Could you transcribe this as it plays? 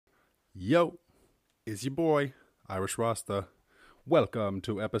Yo, it's your boy, Irish Rasta. Welcome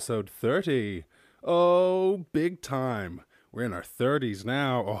to episode 30. Oh, big time. We're in our 30s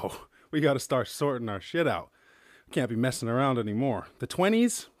now. Oh, we gotta start sorting our shit out. Can't be messing around anymore. The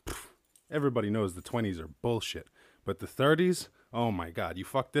 20s? Everybody knows the 20s are bullshit. But the 30s? Oh my god, you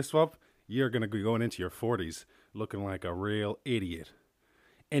fuck this up, you're gonna be going into your 40s looking like a real idiot.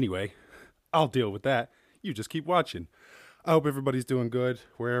 Anyway, I'll deal with that. You just keep watching. I hope everybody's doing good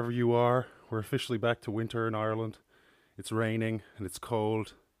wherever you are. We're officially back to winter in Ireland. It's raining and it's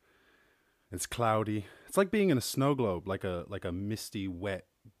cold. It's cloudy. It's like being in a snow globe, like a misty, wet,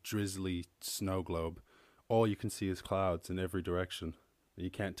 drizzly snow globe. All you can see is clouds in every direction.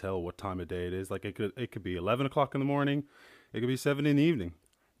 You can't tell what time of day it is. Like it could be 11 o'clock in the morning. It could be 7 in the evening.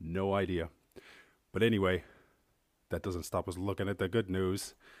 No idea. But anyway, that doesn't stop us looking at the good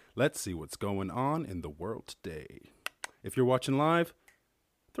news. Let's see what's going on in the world today. If you're watching live,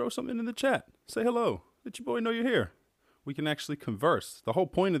 throw something in the chat. Say hello. Let your boy know you're here. We can actually converse. The whole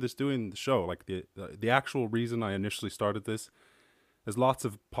point of this doing the show, like the actual reason I initially started this, there's lots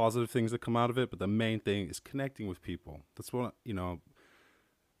of positive things that come out of it, but the main thing is connecting with people. That's what,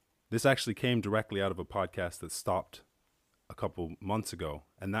 this actually came directly out of a podcast that stopped a couple months ago,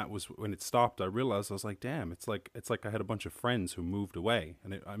 and that was when it stopped. I realized, I was like, damn, it's like I had a bunch of friends who moved away,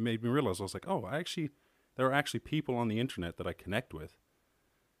 and it made me realize, I was like, oh, there are actually people on the internet that I connect with.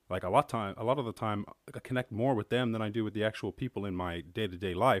 Like a lot of the time, I connect more with them than I do with the actual people in my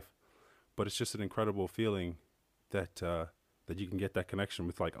day-to-day life. But it's just an incredible feeling that that you can get that connection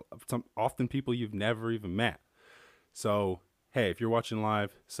with often people you've never even met. So hey, if you're watching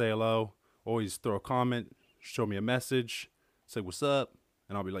live, say hello. Always throw a comment, show me a message, say what's up,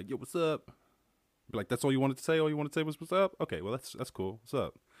 and I'll be like, yo, what's up? Be like, that's all you wanted to say? All you wanted to say was what's up? Okay, well that's cool. What's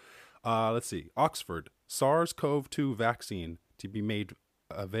up? Let's see. Oxford, SARS-CoV-2 vaccine to be made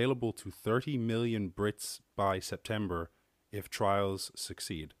available to 30 million Brits by September if trials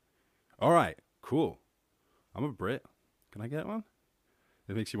succeed. All right, cool. I'm a Brit. Can I get one?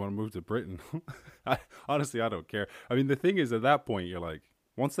 It makes you want to move to Britain. Honestly, I don't care. I mean, the thing is, at that point, you're like,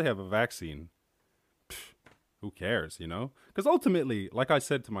 once they have a vaccine, who cares, you know? Because ultimately, like I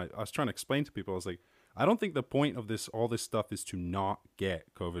said I was trying to explain to people, I was like, I don't think the point of all this stuff is to not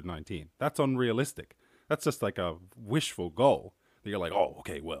get COVID-19. That's unrealistic. That's just like a wishful goal. That you're like, oh,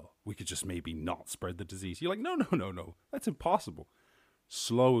 okay, well, we could just maybe not spread the disease. You're like, no, no, no, no. That's impossible.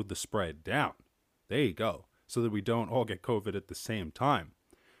 Slow the spread down. There you go. So that we don't all get COVID at the same time.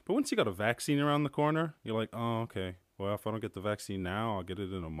 But once you got a vaccine around the corner, you're like, oh, okay. Well, if I don't get the vaccine now, I'll get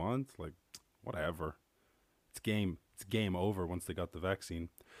it in a month. Like, whatever. It's game over once they got the vaccine.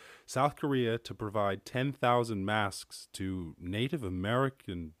 South Korea to provide 10,000 masks to Native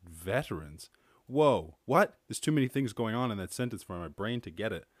American veterans. Whoa, what? There's too many things going on in that sentence for my brain to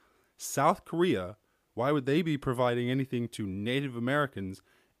get it. South Korea, why would they be providing anything to Native Americans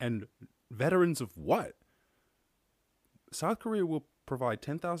and veterans of what? South Korea will provide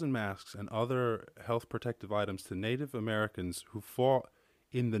 10,000 masks and other health protective items to Native Americans who fought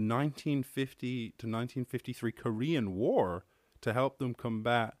in the 1950 to 1953 Korean War to help them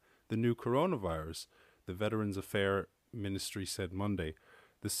combat the new coronavirus, the Veterans Affairs Ministry said Monday.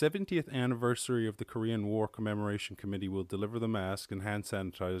 The 70th anniversary of the Korean War Commemoration Committee will deliver the masks and hand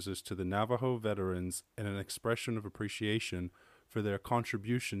sanitizers to the Navajo veterans in an expression of appreciation for their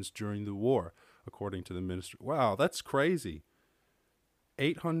contributions during the war, according to the ministry. Wow, that's crazy.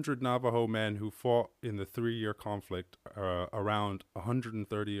 800 Navajo men who fought in the 3-year conflict, around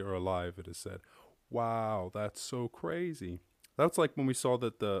 130 are alive, it is said. Wow, that's so crazy. That's like when we saw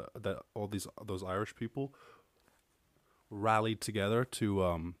that all those Irish people rallied together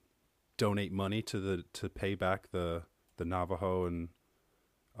to donate money to pay back the Navajo, and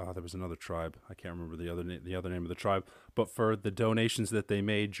there was another tribe. I can't remember the other name of the tribe, but for the donations that they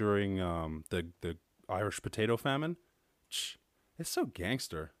made during the Irish potato famine. It's so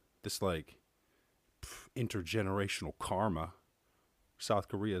gangster. This intergenerational karma. South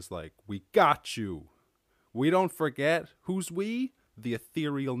Korea's like, we got you. We don't forget. Who's we? The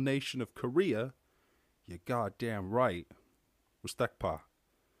ethereal nation of Korea. You goddamn right. Respect,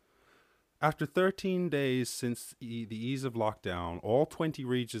 After 13 days since the ease of lockdown, all 20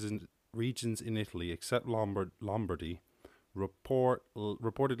 regions in Italy, except Lombardy,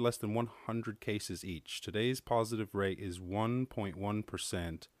 reported less than 100 cases each. Today's positive rate is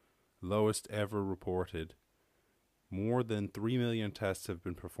 1.1%, lowest ever reported. More than 3 million tests have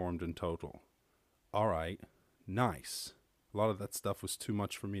been performed in total. All right, nice. A lot of that stuff was too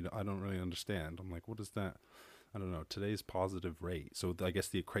much for me I don't really understand. I'm like, what is that? I don't know. Today's positive rate. So I guess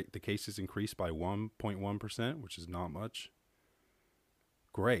the cases increased by 1.1%, which is not much.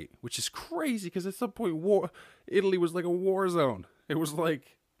 great, which is crazy because at some point, Italy was like a war zone. It was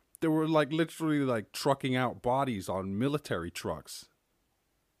like they were like literally like trucking out bodies on military trucks,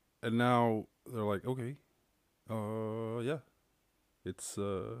 and now they're like, okay, yeah, it's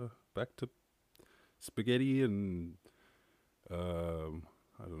back to spaghetti and I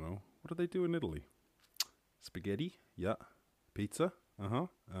don't know, what do they do in Italy? Spaghetti, yeah, pizza,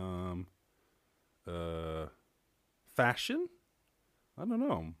 fashion. I don't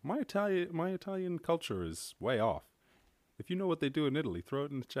know. My Italian culture is way off. If you know what they do in Italy, throw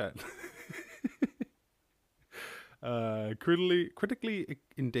it in the chat. Critically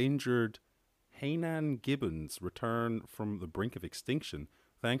endangered Hainan gibbons return from the brink of extinction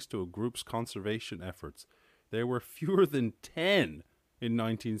thanks to a group's conservation efforts. There were fewer than 10 in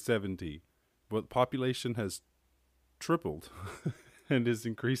 1970, but population has tripled and is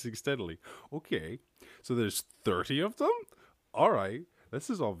increasing steadily. Okay, so there's 30 of them? All right. This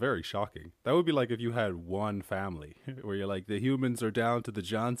is all very shocking. That would be like if you had one family where you're like, the humans are down to the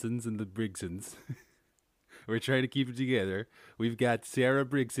Johnsons and the Briggsons. We're trying to keep it together. We've got Sarah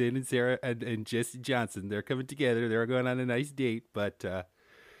Brigson and Sarah and Jesse Johnson. They're coming together. They're going on a nice date. But,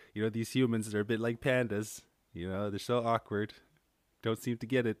 these humans, they're a bit like pandas. They're so awkward. Don't seem to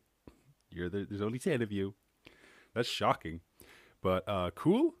get it. There's only 10 of you. That's shocking. But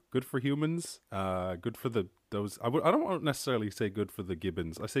cool. Good for humans. Good for those. I don't want to necessarily say good for the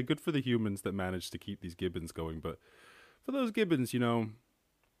gibbons. I say good for the humans that managed to keep these gibbons going. But for those gibbons,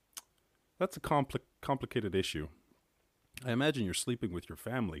 that's a complicated issue. I imagine you're sleeping with your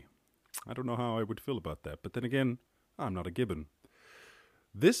family. I don't know how I would feel about that. But then again, I'm not a gibbon.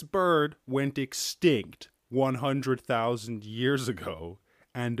 This bird went extinct 100,000 years ago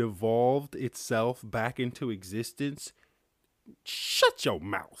and evolved itself back into existence. Shut your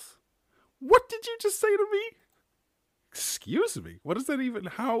mouth. What did you just say to me? Excuse me. What is that even?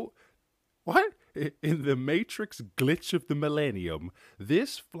 How? What? In the Matrix glitch of the millennium,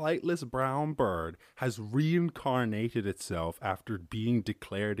 this flightless brown bird has reincarnated itself after being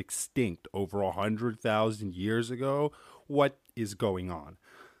declared extinct over 100,000 years ago. What is going on?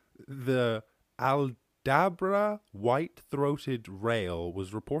 The Aldabra white-throated rail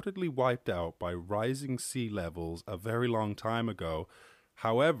was reportedly wiped out by rising sea levels a very long time ago,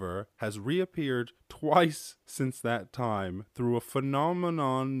 however, has reappeared twice since that time through a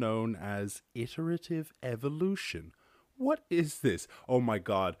phenomenon known as iterative evolution. What is this? Oh my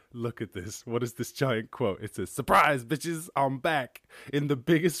god, look at this. What is this giant quote? It says, "Surprise, bitches, I'm back." In the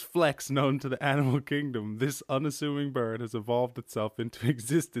biggest flex known to the animal kingdom, this unassuming bird has evolved itself into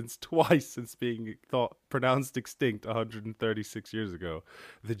existence twice since being pronounced extinct 136 years ago.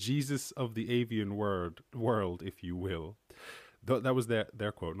 The Jesus of the avian world, if you will. That was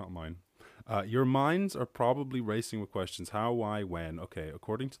their quote, not mine. Your minds are probably racing with questions. How, why, when? Okay,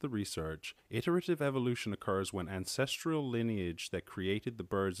 according to the research, iterative evolution occurs when ancestral lineage that created the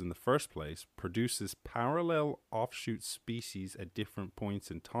birds in the first place produces parallel offshoot species at different points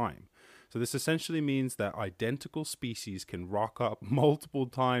in time. So this essentially means that identical species can rock up multiple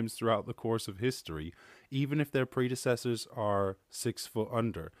times throughout the course of history, even if their predecessors are 6 foot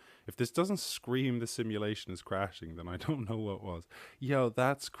under. If this doesn't scream the simulation is crashing, then I don't know what was. Yo,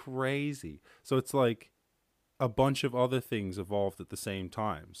 that's crazy. So it's like a bunch of other things evolved at the same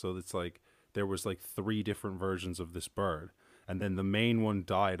time. So it's like there was like 3 different versions of this bird, and then the main one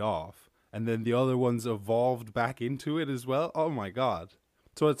died off, and then the other ones evolved back into it as well. Oh my god.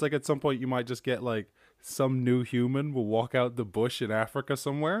 So it's like at some point you might just get like some new human will walk out the bush in Africa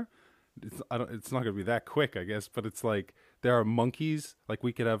somewhere. It's not going to be that quick, I guess, but it's like there are monkeys, like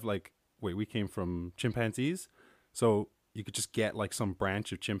we could have we came from chimpanzees. So you could just get like some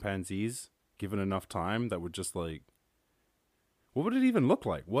branch of chimpanzees given enough time that would just like, what would it even look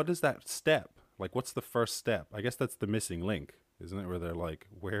like? What is that step? Like, what's the first step? I guess that's the missing link, isn't it? Where they're like,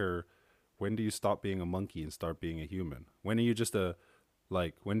 when do you stop being a monkey and start being a human? When are you just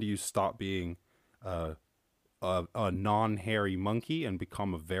when do you stop being a non-hairy monkey and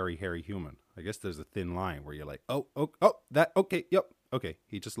become a very hairy human? I guess there's a thin line where you're like, okay, yep, okay.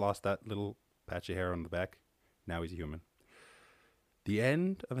 He just lost that little patch of hair on the back. Now he's a human. The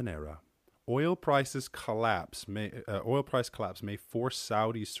end of an era. Oil price collapse may force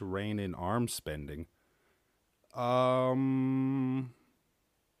Saudis to rein in arms spending. I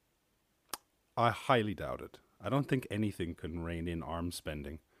highly doubt it. I don't think anything can rein in arms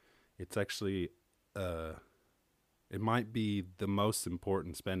spending. It's actually, it might be the most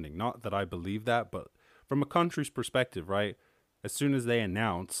important spending. Not that I believe that, but from a country's perspective, right? As soon as they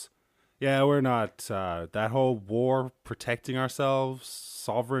announce, yeah, we're not, that whole war protecting ourselves,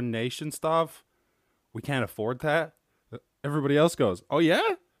 sovereign nation stuff, we can't afford that. Everybody else goes, oh,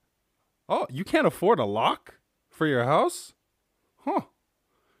 yeah? Oh, you can't afford a lock for your house? Huh.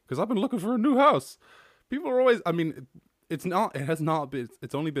 Because I've been looking for a new house. People are always, I mean, it has not been,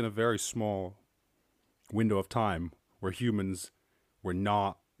 it's only been a very small window of time where humans were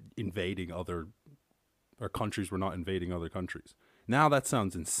not invading other, or countries were not invading other countries. Now that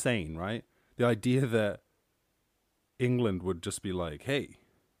sounds insane, right? The idea that England would just be like, hey,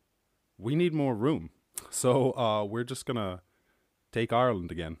 we need more room. So we're just going to take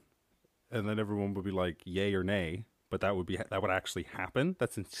Ireland again. And then everyone would be like, yay or nay. But that would actually happen.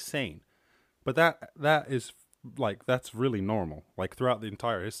 That's insane. But that is like, that's really normal. Like throughout the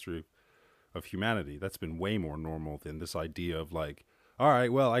entire history of humanity, that's been way more normal than this idea of like, all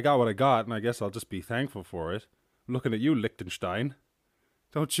right, well, I got what I got, and I guess I'll just be thankful for it. I'm looking at you, Liechtenstein.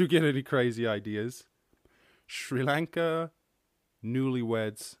 Don't you get any crazy ideas? Sri Lanka,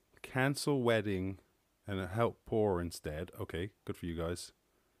 newlyweds, cancel wedding, and help poor instead. Okay, good for you guys.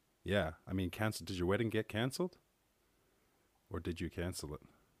 Yeah, I mean, cancel. Did your wedding get canceled? Or did you cancel it?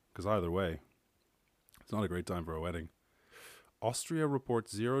 Because either way, it's not a great time for a wedding. Austria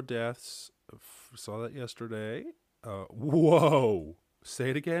reports 0 deaths. Saw that yesterday. Whoa.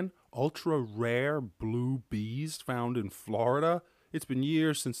 Say it again. Ultra rare blue bees found in Florida. It's been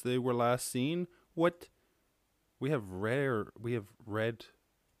years since they were last seen. What? We have red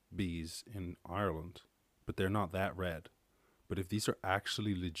bees in Ireland, but they're not that red. But if these are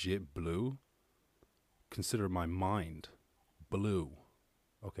actually legit blue, consider my mind blue.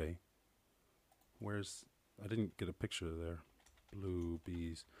 Okay. I didn't get a picture there. Blue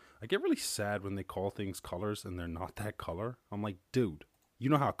bees. I get really sad when they call things colors and they're not that color. I'm like, dude, you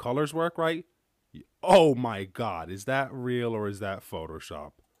know how colors work, right? Oh my God. Is that real or is that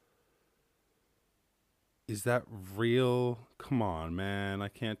Photoshop? Is that real? Come on, man. I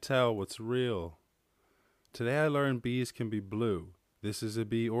can't tell what's real. Today I learned bees can be blue. This is a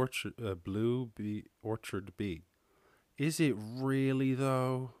blue bee orchard bee. Is it really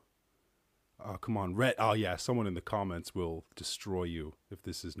though? Oh, come on, red. Oh yeah, someone in the comments will destroy you if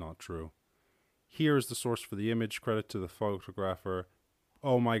this is not true. Here is the source for the image. Credit to the photographer.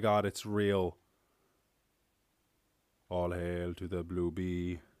 Oh my God, it's real. All hail to the blue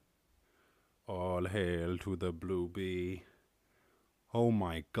bee. All hail to the blue bee. Oh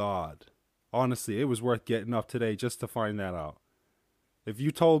my God. Honestly, it was worth getting up today just to find that out. If you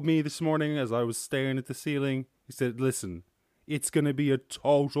told me this morning as I was staring at the ceiling, you said, listen, it's going to be a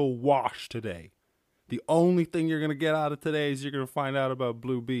total wash today. The only thing you're going to get out of today is you're going to find out about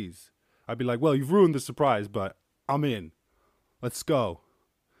blue bees. I'd be like, well, you've ruined the surprise, but I'm in. Let's go.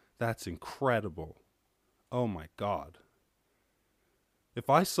 That's incredible. Oh my God. If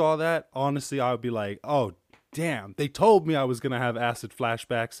I saw that, honestly, I would be like, oh, damn, they told me I was going to have acid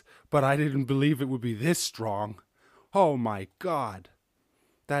flashbacks, but I didn't believe it would be this strong. Oh my God.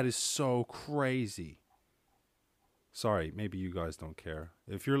 That is so crazy. Sorry, maybe you guys don't care.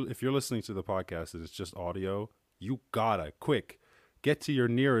 If you're listening to the podcast and it's just audio, you gotta quick get to your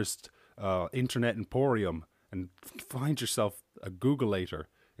nearest internet emporium and find yourself a Googleator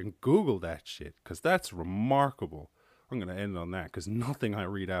and Google that shit, because that's remarkable. I'm gonna end on that because nothing I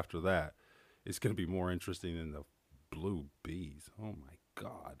read after that is gonna be more interesting than the blue bees. Oh my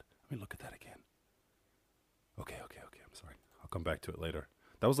God! Let me look at that again. Okay. I'm sorry. I'll come back to it later.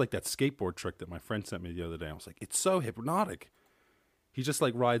 That was like that skateboard trick that my friend sent me the other day. I was like, it's so hypnotic. He just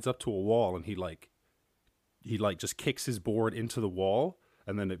like rides up to a wall and he just kicks his board into the wall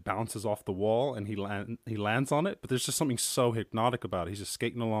and then it bounces off the wall and he lands on it. But there's just something so hypnotic about it. He's just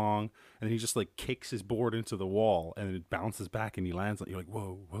skating along and he just like kicks his board into the wall and it bounces back and he lands on it. You're like,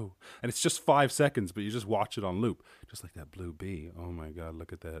 whoa. And it's just 5 seconds, but you just watch it on loop. Just like that blue bee. Oh my God,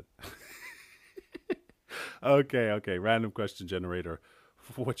 look at that. Okay. Random question generator.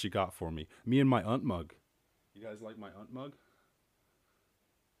 What you got for me? Me and my aunt mug. You guys like my aunt mug?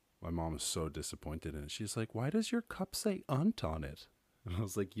 My mom is so disappointed in it. She's like, why does your cup say aunt on it? And I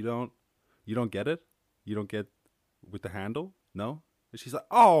was like, you don't get it? You don't get with the handle? No? And she's like,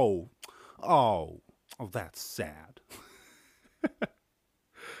 oh, that's sad.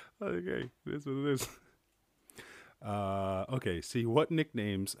 Okay, it is what it is. Okay, see, what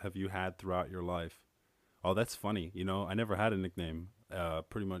nicknames have you had throughout your life? Oh, that's funny. You know, I never had a nickname,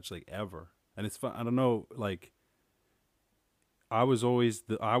 pretty much like ever. And it's fun. I don't know, like, I was always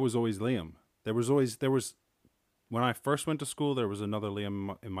Liam. There was when I first went to school, there was another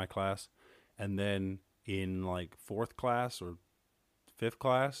Liam in my class, and then in like 4th class or 5th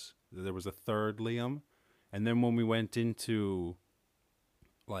class, there was a 3rd Liam, and then when we went into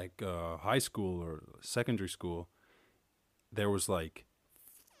like high school or secondary school, there was like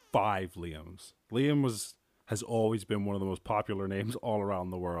 5 Liams. Liam was has always been one of the most popular names all around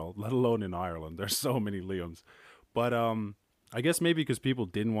the world, let alone in Ireland. There's so many Liams. But I guess maybe because people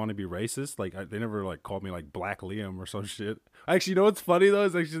didn't want to be racist, like they never like called me like Black Liam or some shit. Actually, you know what's funny though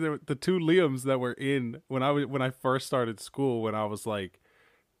is actually the two Liams that were in when I first started school when I was like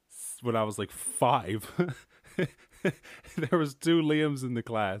 5. There was two Liams in the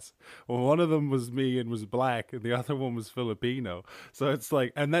class. Well, one of them was me and was black, and the other one was Filipino. So it's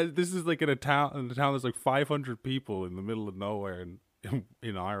like, and this is like in a town. In a town, there's like 500 people in the middle of nowhere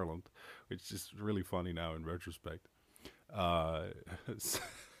in Ireland, which is really funny now in retrospect. Uh,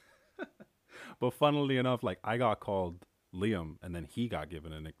 but funnily enough, like I got called Liam, and then he got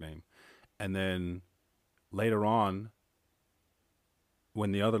given a nickname, and then later on,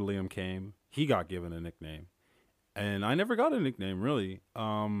 when the other Liam came, he got given a nickname, and I never got a nickname really.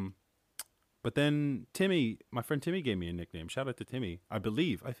 But then Timmy, my friend Timmy, gave me a nickname. Shout out to Timmy. I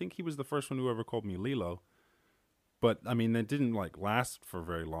think he was the first one who ever called me Lilo. But I mean, that didn't like last for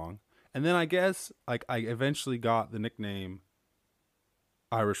very long. And then I guess like I eventually got the nickname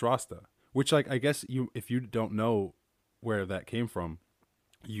Irish Rasta, which like I guess if you don't know where that came from,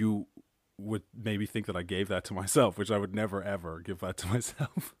 you would maybe think that I gave that to myself, which I would never ever give that to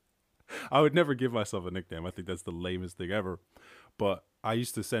myself. I would never give myself a nickname. I think that's the lamest thing ever. But I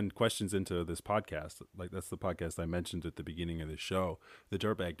used to send questions into this podcast. Like that's the podcast I mentioned at the beginning of the show, the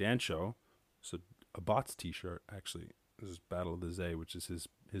Dirtbag Dan Show. So a bots T-shirt actually. This is Battle of the Zay, which is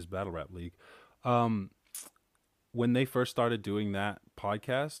his battle rap league. When they first started doing that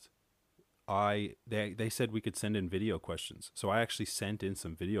podcast, they said we could send in video questions. So I actually sent in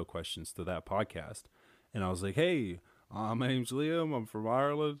some video questions to that podcast, and I was like, "Hey, my name's Liam. I'm from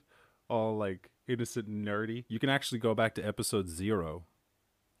Ireland." All like innocent and nerdy. You can actually go back to episode 0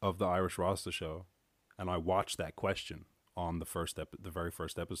 of the Irish Rasta show, and I watched that question on the very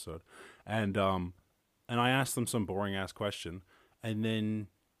first episode, and I asked them some boring ass question, and then,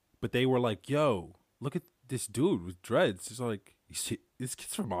 but they were like, "Yo, look at this dude with dreads." He's like, "This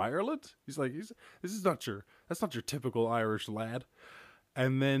kid's from Ireland." He's like, that's not your typical Irish lad."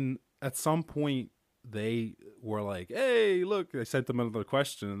 And then at some point they were like, "Hey, look!" They sent them another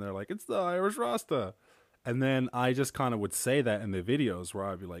question, and they're like, "It's the Irish Rasta." And then I just kind of would say that in the videos where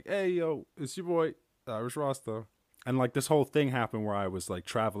I'd be like, "Hey, yo, it's your boy, the Irish Rasta." And like this whole thing happened where I was like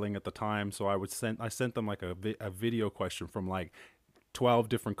traveling at the time, so I sent them like a video question from like 12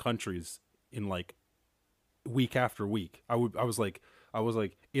 different countries in like week after week. I was like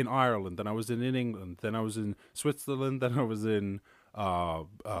in Ireland, then I was in England, then I was in Switzerland, then I was in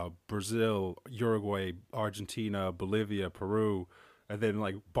Brazil, Uruguay, Argentina, Bolivia, Peru, and then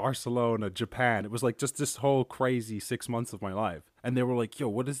like Barcelona, Japan. It was like just this whole crazy 6 months of my life. And they were like, "Yo,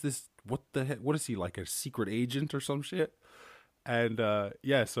 what is this? What the heck? What is he, like a secret agent or some shit?" And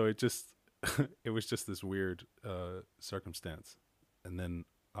yeah, so it just it was just this weird circumstance. And then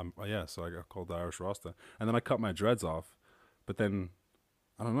yeah, so I got called the Irish Rasta, and then I cut my dreads off. But then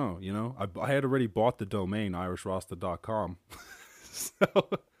I don't know, I had already bought the domain irishrasta.com. So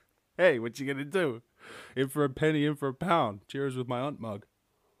hey, what you gonna do? In for a penny, in for a pound. Cheers with my aunt mug.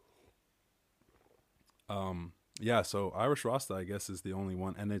 Yeah, so Irish Rasta, I guess, is the only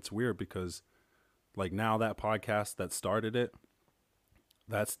one, and it's weird because like now that podcast that started it,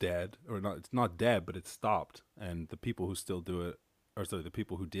 that's dead, or not? It's not dead, but it's stopped, and the people who still do it, or sorry, the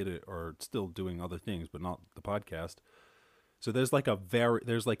people who did it are still doing other things, but not the podcast. So there's like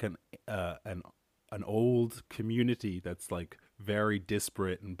an old community that's like very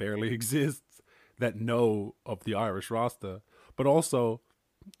disparate and barely exists that know of the Irish Rasta, but also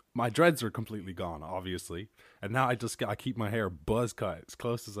my dreads are completely gone, obviously, and now I keep my hair buzz cut as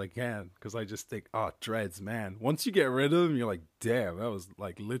close as I can because I just think, oh, dreads, man. Once you get rid of them, you're like, damn, that was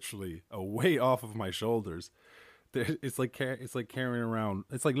like literally a weight off of my shoulders. It's like carrying around.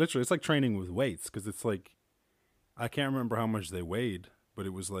 It's like literally, it's like training with weights because it's like I can't remember how much they weighed, but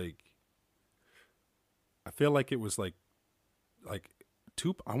it was like I feel like it was like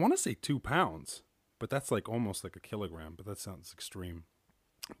two. I want to say 2 pounds, but that's like almost like a kilogram. But that sounds extreme.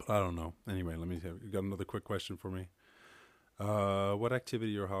 But I don't know. Anyway, let me tell you. You got another quick question for me? What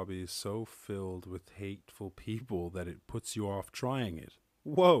activity or hobby is so filled with hateful people that it puts you off trying it?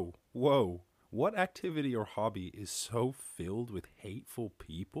 Whoa, whoa. What activity or hobby is so filled with hateful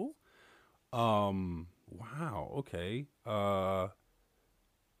people? Wow, okay.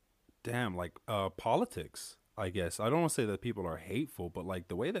 Damn, like politics, I guess. I don't want to say that people are hateful, but like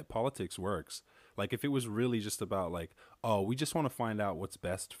the way that politics works, like if it was really just about like, oh, we just want to find out what's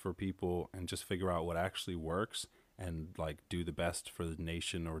best for people and just figure out what actually works and like do the best for the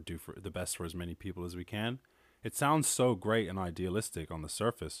nation or do for the best for as many people as we can. It sounds so great and idealistic on the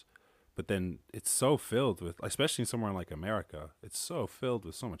surface, But then it's so filled with, especially somewhere like America, it's so filled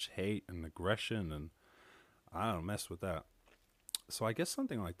with so much hate and aggression, and I don't mess with that. So I guess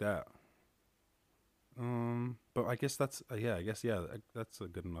something like that. But I guess that's that's a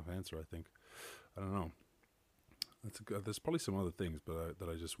good enough answer. I think. I don't know. There's probably some other things, but that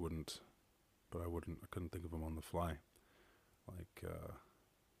I just wouldn't. But I couldn't think of them on the fly. Like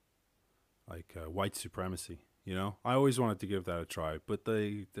white supremacy. You know, I always wanted to give that a try, but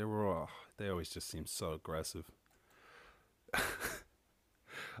they always just seem so aggressive.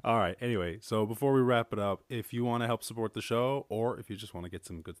 All right. Anyway, so before we wrap it up, if you want to help support the show, or if you just want to get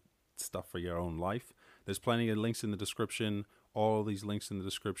some good stuff for your own life, there's plenty of links in the description. All these links in the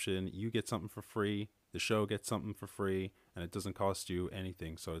description. You get something for free. The show gets something for free, and it doesn't cost you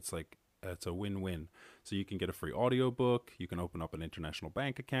anything. So it's a win-win. So you can get a free audiobook, you can open up an international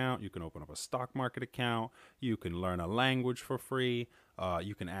bank account, you can open up a stock market account, you can learn a language for free,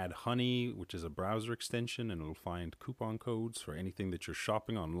 you can add Honey, which is a browser extension, and it'll find coupon codes for anything that you're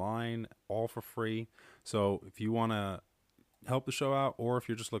shopping online, all for free. So if you want to help the show out, or if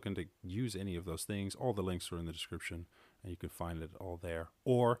you're just looking to use any of those things, all the links are in the description, and you can find it all there.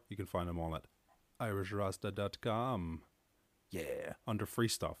 Or you can find them all at irishrasta.com. Yeah, under free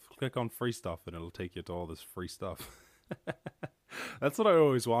stuff. Click on free stuff and it'll take you to all this free stuff. That's what I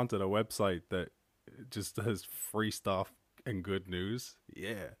always wanted, a website that just has free stuff and good news.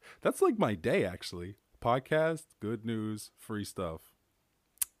 Yeah, that's like my day, actually. Podcast, good news, free stuff.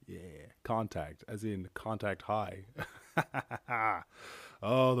 Yeah, contact, as in contact high.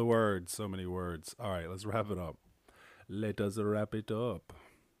 Oh, the words, so many words. All right, let's wrap it up. Let us wrap it up.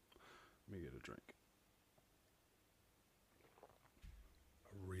 Let me get a drink.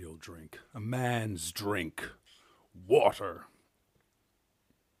 Real drink, a man's drink, water.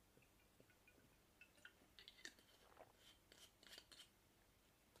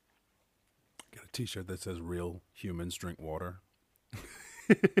 Got a t-shirt that says real humans drink water.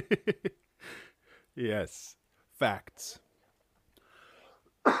 Yes, facts.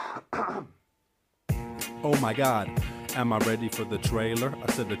 Oh my God, am I ready for the trailer?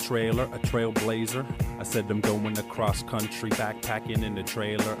 I said the trailer, a trailblazer. I said I'm going across country, backpacking in the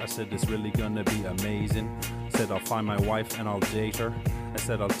trailer. I said it's really gonna be amazing. I said I'll find my wife and I'll date her. I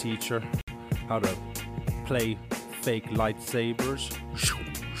said I'll teach her how to play fake lightsabers.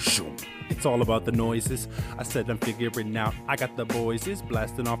 It's all about the noises. I said I'm figuring out. I got the boyses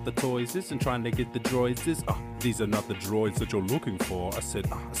blasting off the toyses and trying to get the droidses. These are not the droids that you're looking for. I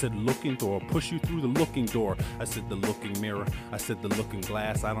said looking door, push you through the looking door. I said the looking mirror. I said the looking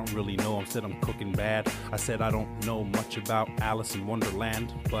glass. I don't really know. I said I'm cooking bad. I said I don't know much about Alice in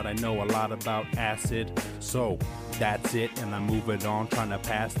Wonderland, but I know a lot about acid. So that's it, and I'm moving on, trying to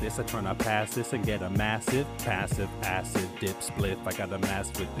pass this. I'm trying to pass this and get a massive passive acid dip spliff. I got a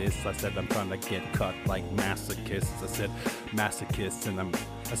mask with this. I said I'm trying to get cut like masochists. I said masochists, and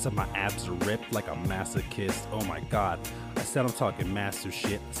I said my abs are ripped like a masochist. Oh my God. I said I'm talking master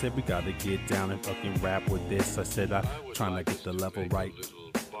shit. I said we gotta get down and fucking rap with this. I said I'm trying to get the level right.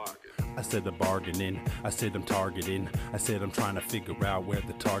 I said I'm bargaining, I said I'm targeting, I said I'm trying to figure out where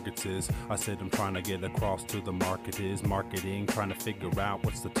the targets is. I said I'm trying to get across to the market is marketing, trying to figure out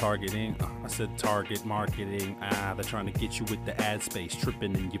what's the targeting. I said target marketing, they're trying to get you with the ad space,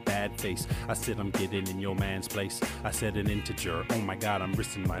 tripping in your bad face. I said I'm getting in your man's place. I said an integer, oh my God, I'm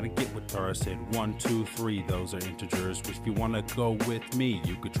risking mine to get with her. I said 1, 2, 3, those are integers. If you wanna go with me,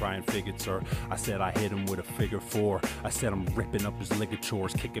 you could try and figure it, sir. I said I hit him with a figure 4. I said I'm ripping up his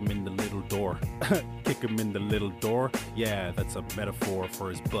ligatures, kick him in the little door. Kick him in the little door. Yeah, that's a metaphor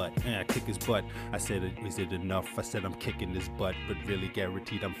for his butt. Kick his butt. I said, is it enough? I said I'm kicking his butt, but really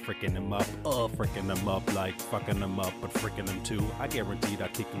guaranteed I'm fricking him up. Fricking him up like fucking him up, but fricking him too. I guaranteed I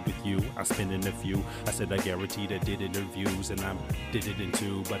kick him with you. I spin in a few. I said I guaranteed I did interviews, and I did it in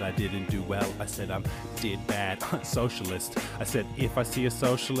 2, but I didn't do well. I said I did bad. Socialist. I said if I see a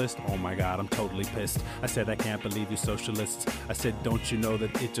socialist, oh my God, I'm totally pissed. I said I can't believe you socialists. I said don't you know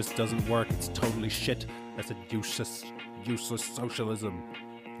that it just doesn't work? It's totally shit. That's a useless socialism.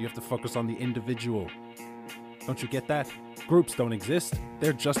 You have to focus on the individual. Don't you get that? Groups don't exist.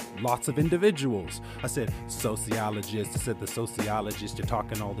 They're just lots of individuals. I said, sociologist. I said, the sociologist, you're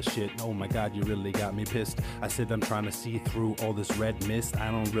talking all the shit. Oh my God, you really got me pissed. I said, I'm trying to see through all this red mist. I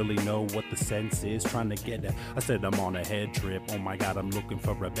don't really know what the sense is. Trying to get it. I said, I'm on a head trip. Oh my God, I'm looking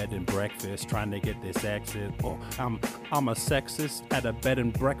for a bed and breakfast. Trying to get this exit. Oh, I'm a sexist at a bed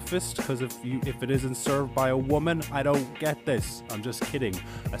and breakfast. Because if it isn't served by a woman, I don't get this. I'm just kidding.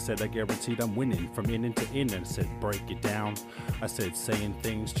 I said, I guaranteed I'm winning from in into in. And I said, break it down. down. I said saying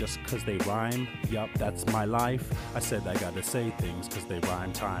things just cause they rhyme. Yup, that's my life. I said I gotta say things cause they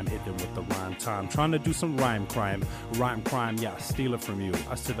rhyme time. Hit them with the rhyme time. Trying to do some rhyme crime. Rhyme crime, yeah, steal it from you.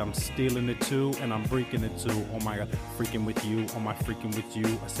 I said I'm stealing it too and I'm breaking it too. Oh my god, freaking with you. Oh my freaking with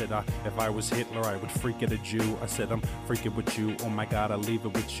you. I said if I was Hitler I would freak at a Jew. I said I'm freaking with you. Oh my god, I'll leave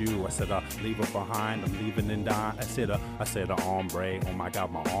it with you. I said I'll leave it behind. I'm leaving and die. I said a ombre. Oh my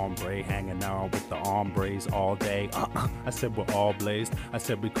god, my ombre hanging out with the hombres all day. I said we're all blazed. I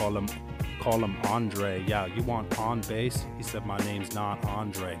said we call him Andre. Yeah, you want on bass? He said my name's not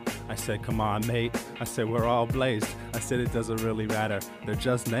Andre. I said come on mate. I said we're all blazed. I said it doesn't really matter. They're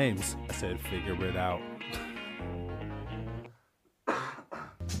just names. I said figure it out.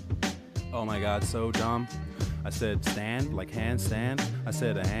 Oh my god, so dumb. I said stand, like handstand. I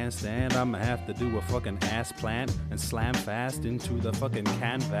said a handstand, I'ma have to do a fucking ass plant and slam fast into the fucking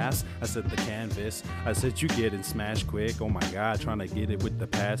canvas. I said the canvas. I said you getting smashed quick. Oh my god, trying to get it with the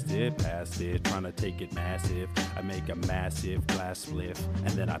past it, trying to take it massive. I make a massive glass spliff and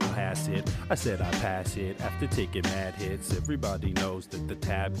then I pass it. I said I pass it after taking mad hits. Everybody knows that the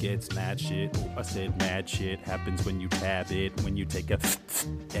tab gets mad shit. Oh, I said mad shit happens when you tab it, when you take a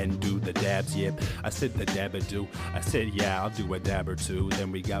and do the dabs. Yep, I said the dab it. I said yeah, I'll do a dab or two.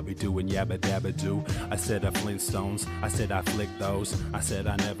 Then we got me doing yabba dabba do. I said Flintstones. I said I flick those. I said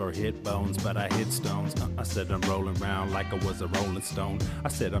I never hit bones, but I hit stones. I said I'm rolling around like I was a rolling stone. I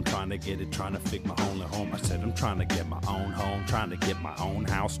said I'm trying to get it, trying to fix my only home. I said I'm trying to get my own home, trying to get my own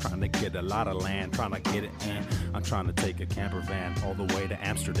house, trying to get a lot of land, trying to get it in. I'm trying to take a camper van all the way to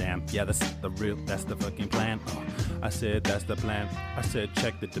Amsterdam. Yeah, that's the fucking plan. I said that's the plan. I said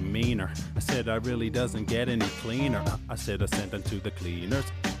check the demeanor. I said I really doesn't get any cleaner. I said I sent them to the cleaners.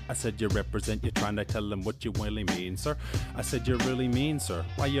 I said you represent, you're trying to tell them what you really mean, sir. I said you're really mean, sir.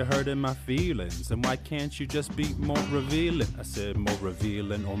 Why you hurting my feelings? And why can't you just be more revealing? I said more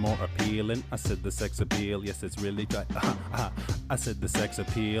revealing or more appealing. I said the sex appeal, yes it's really tight. I said the sex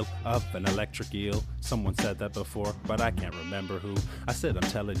appeal of an electric eel. Someone said that before, but I can't remember who. I said I'm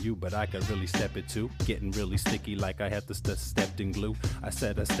telling you, but I could really step it too. Getting really sticky like I had to stepped in glue. I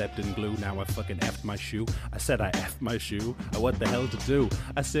said I stepped in glue, now I fucking effed my shoe. I said I effed my shoe. What the hell to do?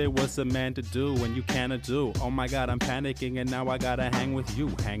 I said what's a man to do when you cannot do? Oh my god, I'm panicking and now I gotta hang with you.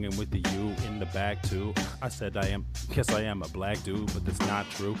 Hanging with you in the back too. I said I am a black dude, but that's not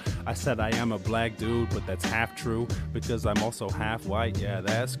true. I said I am a black dude, but that's half true. Because I'm also half white, yeah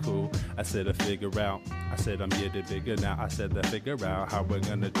that's cool. I said I figure out. I said I'm getting bigger now. I said I figure out how we're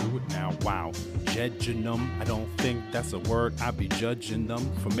gonna do it now. Wow, judging them. I don't think that's a word. I be judging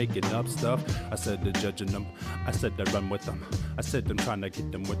them for making up stuff. I said they're judging them. I said to run with them. I said I'm trying to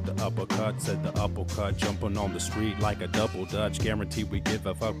get them with the uppercut. Said the uppercut, jumping on the street like a double dutch. Guarantee we give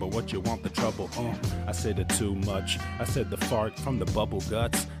a fuck, but what you want the trouble? I said it too much. I said the fart from the bubble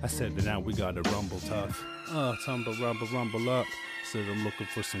guts. I said now we gotta rumble tough. Tumble, rumble up. Said I'm looking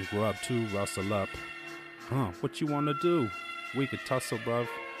for some grub to rustle up. What you wanna do? We could tussle, bruv.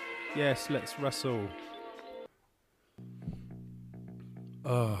 Yes, let's wrestle.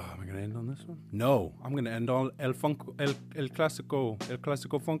 Am I gonna end on this one? No, I'm gonna end on el clásico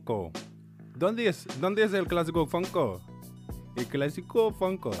Funko. ¿Dónde es el clásico Funko? El clásico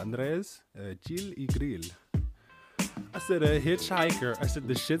Funko, Andrés, chill y grill. I said a hitchhiker. I said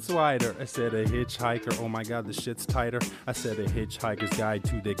the shit's wider. I said a hitchhiker. Oh my god, the shit's tighter. I said a hitchhiker's guide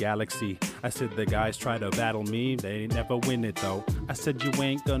to the galaxy. I said the guys try to battle me, they never win it though. I said you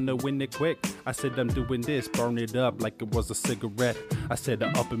ain't gonna win it quick. I said I'm doing this, burn it up like it was a cigarette. I said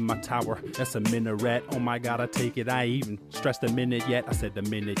up in my tower, that's a minaret. Oh my god, I take it, I even stressed a minute yet. I said a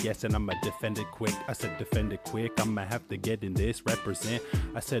minute, yes, and I'ma defend it quick. I said defend it quick, I'ma have to get in this, represent.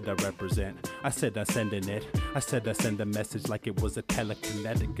 I said I represent. I said I sending it. I said I send a message like it was a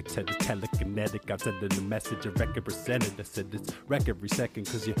telekinetic. It said it's telekinetic. I said in the message a record presented. I said it's wreck every second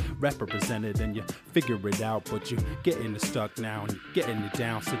cause you represented and you figure it out, but you getting it stuck now and getting it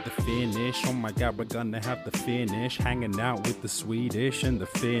down. Said the finish. Oh my god, we're gonna have the finish. Hanging out with the Swedish and the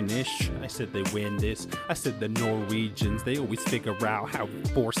Finnish. I said they win this. I said the Norwegians, they always figure out how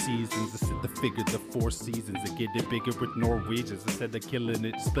 4 seasons. I said they figure the 4 seasons. They get it bigger with Norwegians. I said they're killing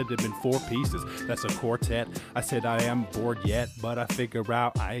it, split them in 4 pieces. That's a quartet. I said I am bored yet, but I figure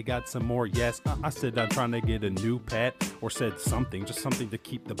out I got some more. Yes, I said I'm trying to get a new pet, or said something, just something to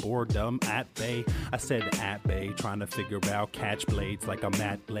keep the boredom at bay. I said at bay, trying to figure out catch blades like a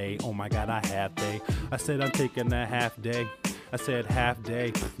mat blade. Oh my god, I have day. I said I'm taking a half day. I said half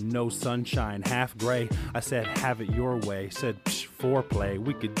day, no sunshine, half gray. I said have it your way. Said foreplay.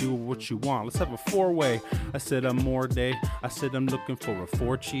 We could do what you want. Let's have a four-way. I said I'm more day. I said I'm looking for a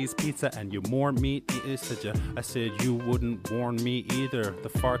 4-cheese pizza and you more meat. I said you wouldn't warn me either. The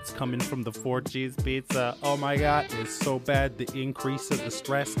farts coming from the 4-cheese pizza. Oh my God, it's so bad. The increase of the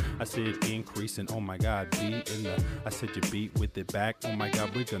stress. I said increasing. Oh my God, beat in the. I said you beat with it back. Oh my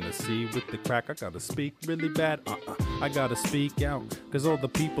God, we're gonna see with the crack. I gotta speak really bad. I gotta speak out. Cause all the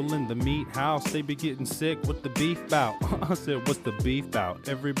people in the meat house, they be getting sick with the beef bout. I said, what's the beef bout?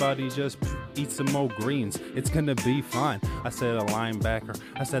 Everybody just eat some more greens. It's gonna be fine. I said a linebacker.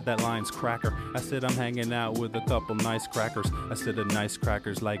 I said that line's cracker. I said I'm hanging out with a couple nice crackers. I said the nice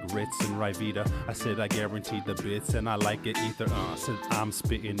crackers like Ritz and Rivita. I said I guarantee the bits and I like it ether. I said I'm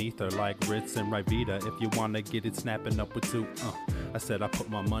spitting ether like Ritz and Rivita. If you wanna get it snapping up with two. I said I put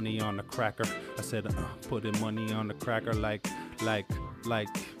my money on the cracker. I said putting money on the cracker like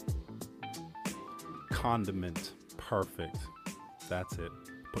condiment. Perfect. That's it.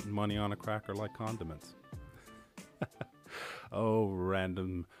 Putting money on a cracker like condiments. Oh,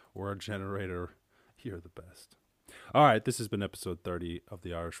 random word generator. You're the best. All right, this has been episode 30 of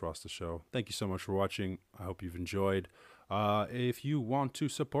the Irish Rasta Show. Thank you so much for watching. I hope you've enjoyed. If you want to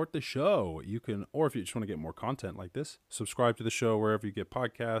support the show, you can, or if you just want to get more content like this, subscribe to the show wherever you get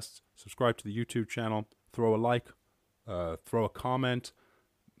podcasts, subscribe to the YouTube channel, throw a like, throw a comment,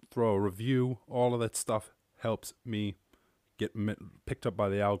 throw a review. All of that stuff helps me get picked up by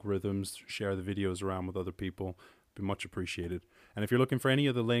the algorithms, share the videos around with other people. Be much appreciated. And if you're looking for any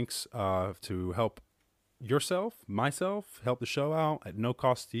of the links to help yourself, myself, help the show out at no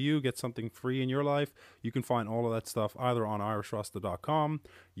cost to you, get something free in your life, you can find all of that stuff either on irishrasta.com.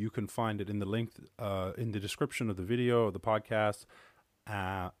 You can find it in the link in the description of the video or the podcast,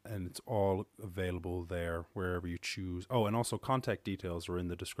 and it's all available there wherever you choose. Oh, and also contact details are in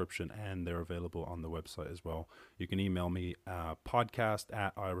the description and they're available on the website as well. You can email me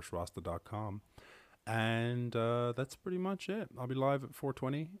podcast@irishrasta.com. And that's pretty much it. I'll be live at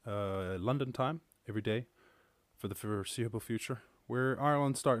 4:20 London time every day for the foreseeable future. Where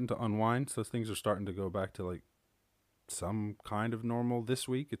Ireland's starting to unwind, so things are starting to go back to like some kind of normal this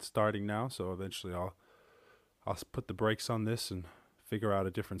week. It's starting now, so eventually I'll put the brakes on this and figure out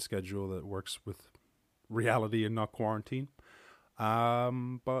a different schedule that works with reality and not quarantine.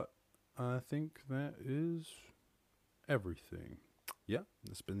 But I think that is everything. Yeah,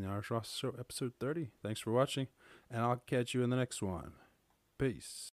 this has been the Irish Rasta Show, episode 30. Thanks for watching, and I'll catch you in the next one. Peace.